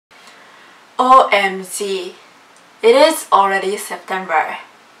OMG, it is already September.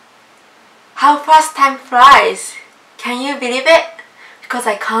 How fast time flies! Can you believe it? Because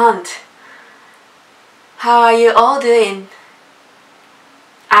I can't. How are you all doing?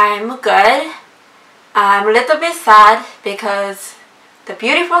 I'm good. I'm a little bit sad because the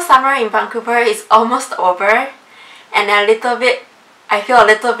beautiful summer in Vancouver is almost over, and I feel a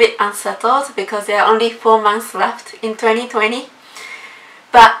little bit unsettled because there are only 4 months left in 2020.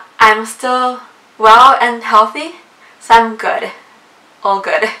 But I'm still well and healthy, so I'm good. All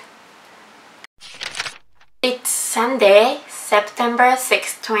good. It's Sunday, September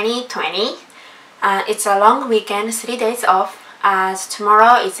 6, 2020. It's a long weekend, 3 days off, as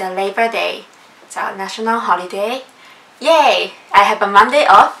tomorrow is a Labour Day. It's a national holiday. Yay! I have a Monday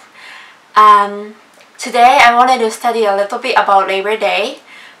off. Today I wanted to study a little bit about Labour Day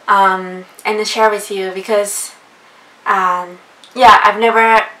and share with you because I've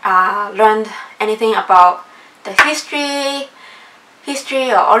never learned anything about the history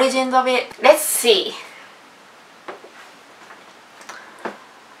or origins of it. Let's see.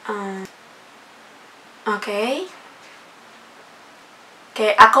 Okay,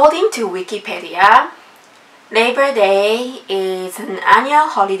 according to Wikipedia, Labor Day is an annual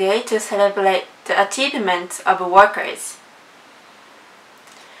holiday to celebrate the achievements of workers.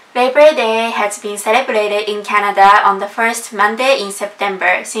 Labor Day has been celebrated in Canada on the first Monday in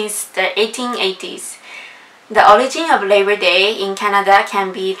September since the 1880s. The origin of Labor Day in Canada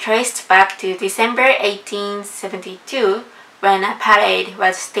can be traced back to December 1872, when a parade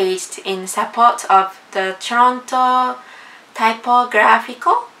was staged in support of the Toronto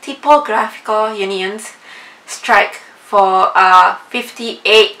Typographical Union's strike for a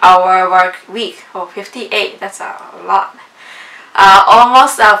 58-hour work week. Oh, 58, that's a lot.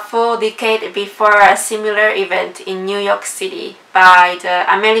 Almost a full decade before a similar event in New York City by the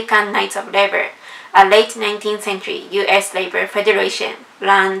American Knights of Labor, a late 19th century U.S. Labor Federation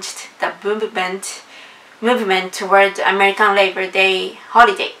launched the movement toward the American Labor Day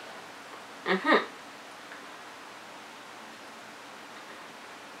holiday.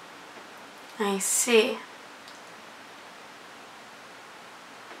 I see.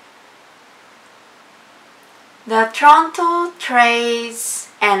 The Toronto Trades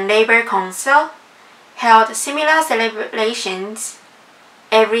and Labor Council held similar celebrations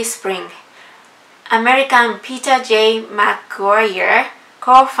every spring. American Peter J. McGuire,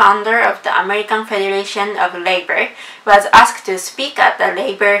 co-founder of the American Federation of Labor, was asked to speak at the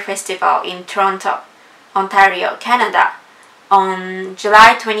Labor Festival in Toronto, Ontario, Canada, on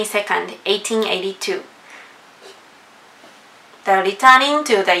July 22, 1882. The returning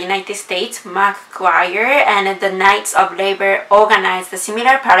to the United States, McGuire and the Knights of Labor organized a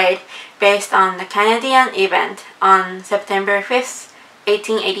similar parade based on the Canadian event on September 5,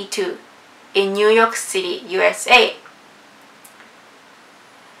 1882, in New York City, USA.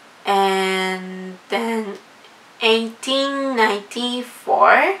 And then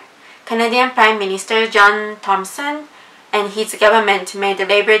 1894, Canadian Prime Minister John Thompson and his government made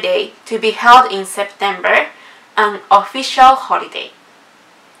Labor Day to be held in September an official holiday.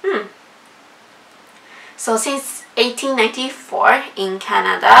 So since 1894 in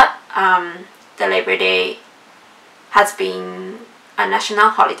Canada, the Labor Day has been a national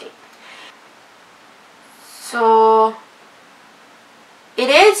holiday. So it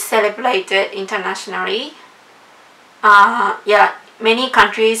is celebrated internationally. Many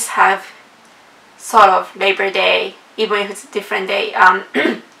countries have sort of Labor Day, even if it's a different day.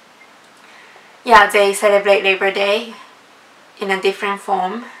 They celebrate Labor Day in a different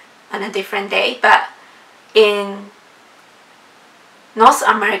form on a different day, but in North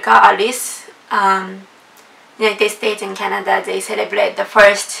America, at least United States and Canada, they celebrate the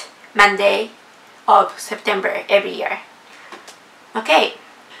first Monday of September every year. Okay,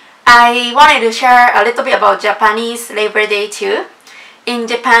 I wanted to share a little bit about Japanese Labor Day too. In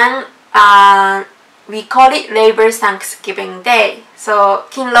Japan, we call it Labor Thanksgiving Day. So,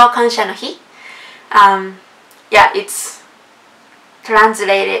 勤労感謝の日. It's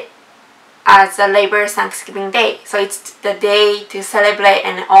translated as a Labor Thanksgiving Day. So it's the day to celebrate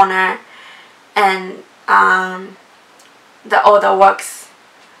and honor and all the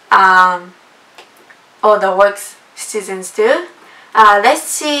works citizens do. Let's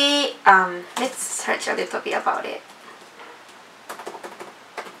see. Let's search a little bit about it.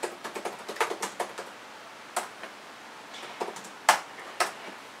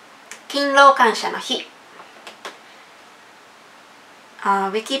勤労感謝の日。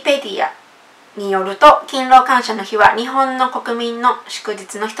Wikipedia によると、勤労感謝の日は日本の国民の祝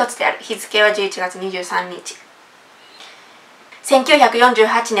日の一つである。日付は11月23日。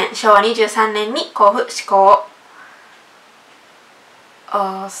1948年昭和23年に公布施行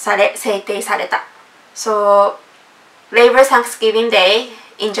制定された。So, Labor Thanksgiving Day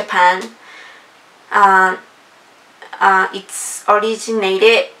in Japan, it's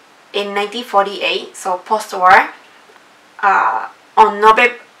originated in 1948, so post-war, on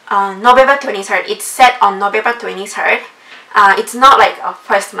November 23rd. It's set on November 23rd. It's not like a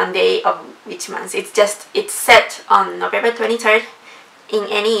first Monday of which month. It's set on November 23rd in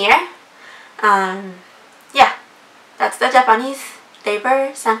any year. Yeah, that's the Japanese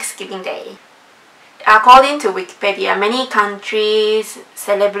Labor Thanksgiving Day. According to Wikipedia, many countries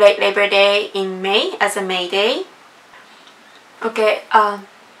celebrate Labor Day in May as a May Day. Okay,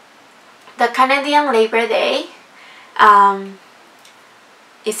 the Canadian Labor Day,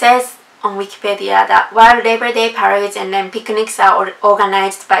 it says on Wikipedia that while Labor Day parades and then picnics are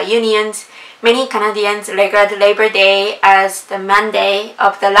organized by unions, many Canadians regard Labor Day as the Monday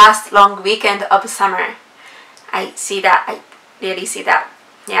of the last long weekend of summer. I see that. I really see that.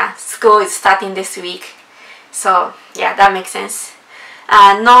 Yeah, school is starting this week, so yeah, that makes sense.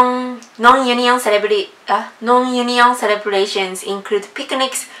 Non-union celebrations include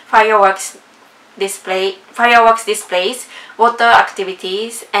picnics, fireworks displays, water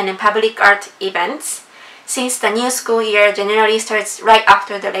activities, and public art events. Since the new school year generally starts right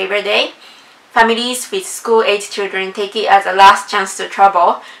after the Labor Day, families with school-age children take it as a last chance to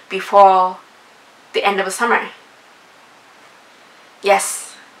travel before the end of summer. Yes,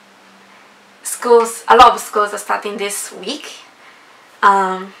 a lot of schools are starting this week.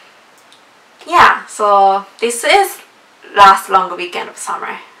 Yeah, so this is last long weekend of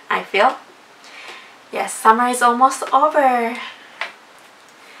summer, I feel. Yes, summer is almost over.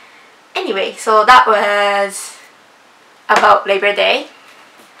 Anyway, so that was about Labor Day.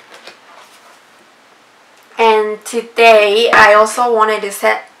 And today I also wanted to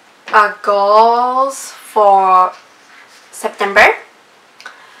set goals for September.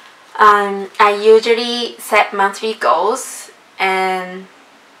 I usually set monthly goals, and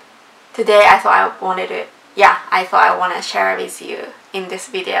today I thought I want to share with you in this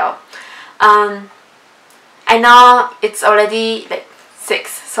video. I know it's already like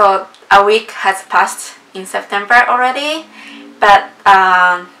 6, so a week has passed in September already, but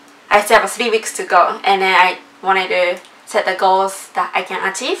I still have 3 weeks to go, and then I wanted to set the goals that I can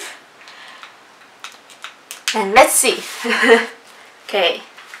achieve. And let's see. Okay.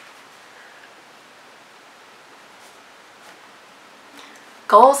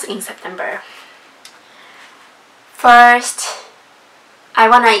 Goals in September. First, I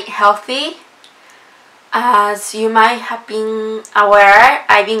want to eat healthy. As you might have been aware,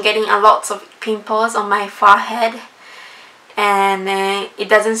 I've been getting a lot of pimples on my forehead, and it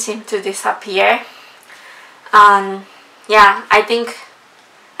doesn't seem to disappear. Yeah, I think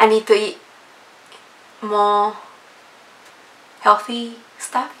I need to eat more healthy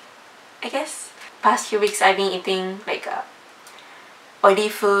stuff, I guess. Past few weeks I've been eating like oily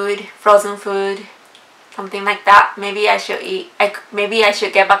food, frozen food, something like that. Maybe I should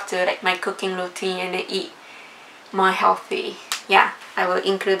get back to like my cooking routine and eat more healthy. Yeah, I will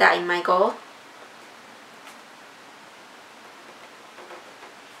include that in my goal.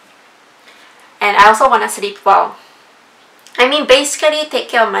 And I also want to sleep well. I mean, basically take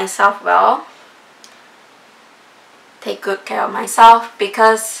care of myself well. Take good care of myself,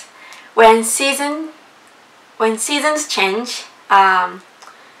 because when seasons change,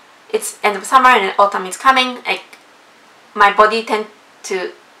 it's end of summer and autumn is coming, like my body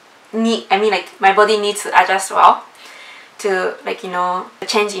my body needs to adjust well to, like, you know, the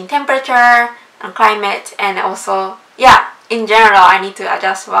change in temperature and climate, and also, yeah, in general I need to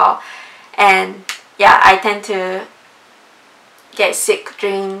adjust well. And yeah, I tend to get sick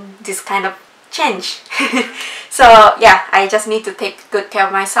during this kind of change. So yeah, I just need to take good care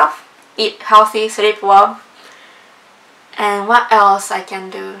of myself, eat healthy, sleep well. And what else I can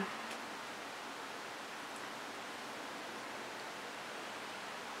do?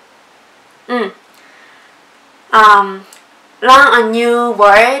 Learn a new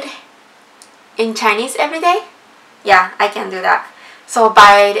word in Chinese every day. Yeah, I can do that. So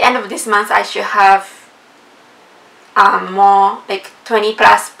by the end of this month, I should have more like 20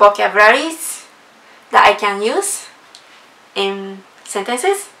 plus vocabularies that I can use in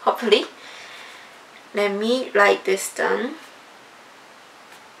sentences, hopefully. Let me write this down.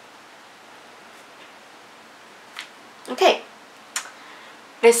 Okay,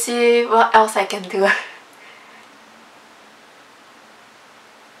 let's see what else I can do.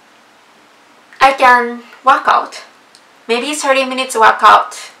 I can work out. Maybe 30 minutes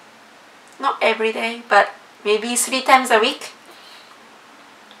workout. Not every day, but maybe 3 times a week.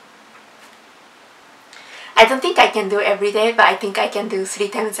 I don't think I can do every day, but I think I can do 3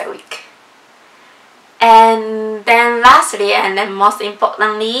 times a week. And then lastly, and then most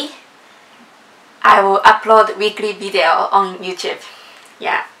importantly, I will upload weekly video on YouTube.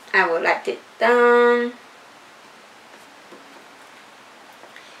 Yeah, I will write it down.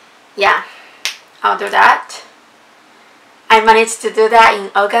 Yeah, I'll do that. I managed to do that in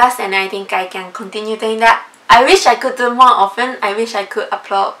August, and I think I can continue doing that. I wish I could do more often. I wish I could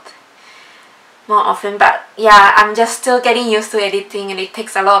upload more often, but yeah, I'm just still getting used to editing, and it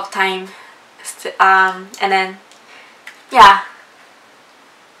takes a lot of time. And then yeah,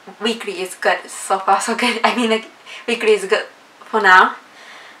 weekly is good. So far so good. I mean, like, weekly is good for now.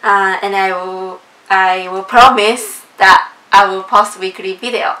 And I will promise that I will post weekly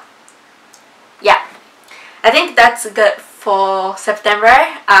video. Yeah, I think that's good for September.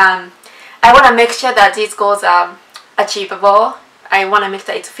 I want to make sure that these goals are achievable. I want to make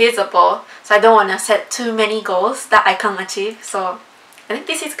sure it's feasible. So I don't want to set too many goals that I can't achieve. So I think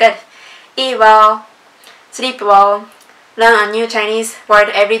this is good. Eat well, sleep well, learn a new Chinese word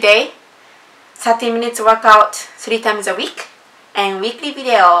every day, 30 minutes workout 3 times a week, and weekly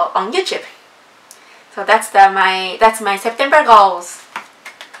video on YouTube. So that's my September goals.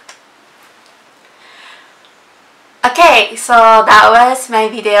 Okay, so that was my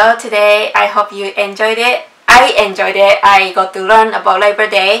video today. I hope you enjoyed it. I enjoyed it. I got to learn about Labor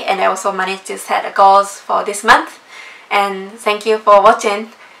Day, and I also managed to set goals for this month. And thank you for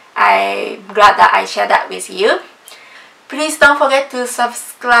watching. I'm glad that I shared that with you. Please don't forget to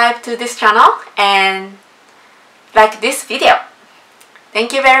subscribe to this channel and like this video.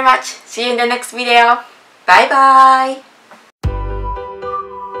 Thank you very much. See you in the next video. Bye bye.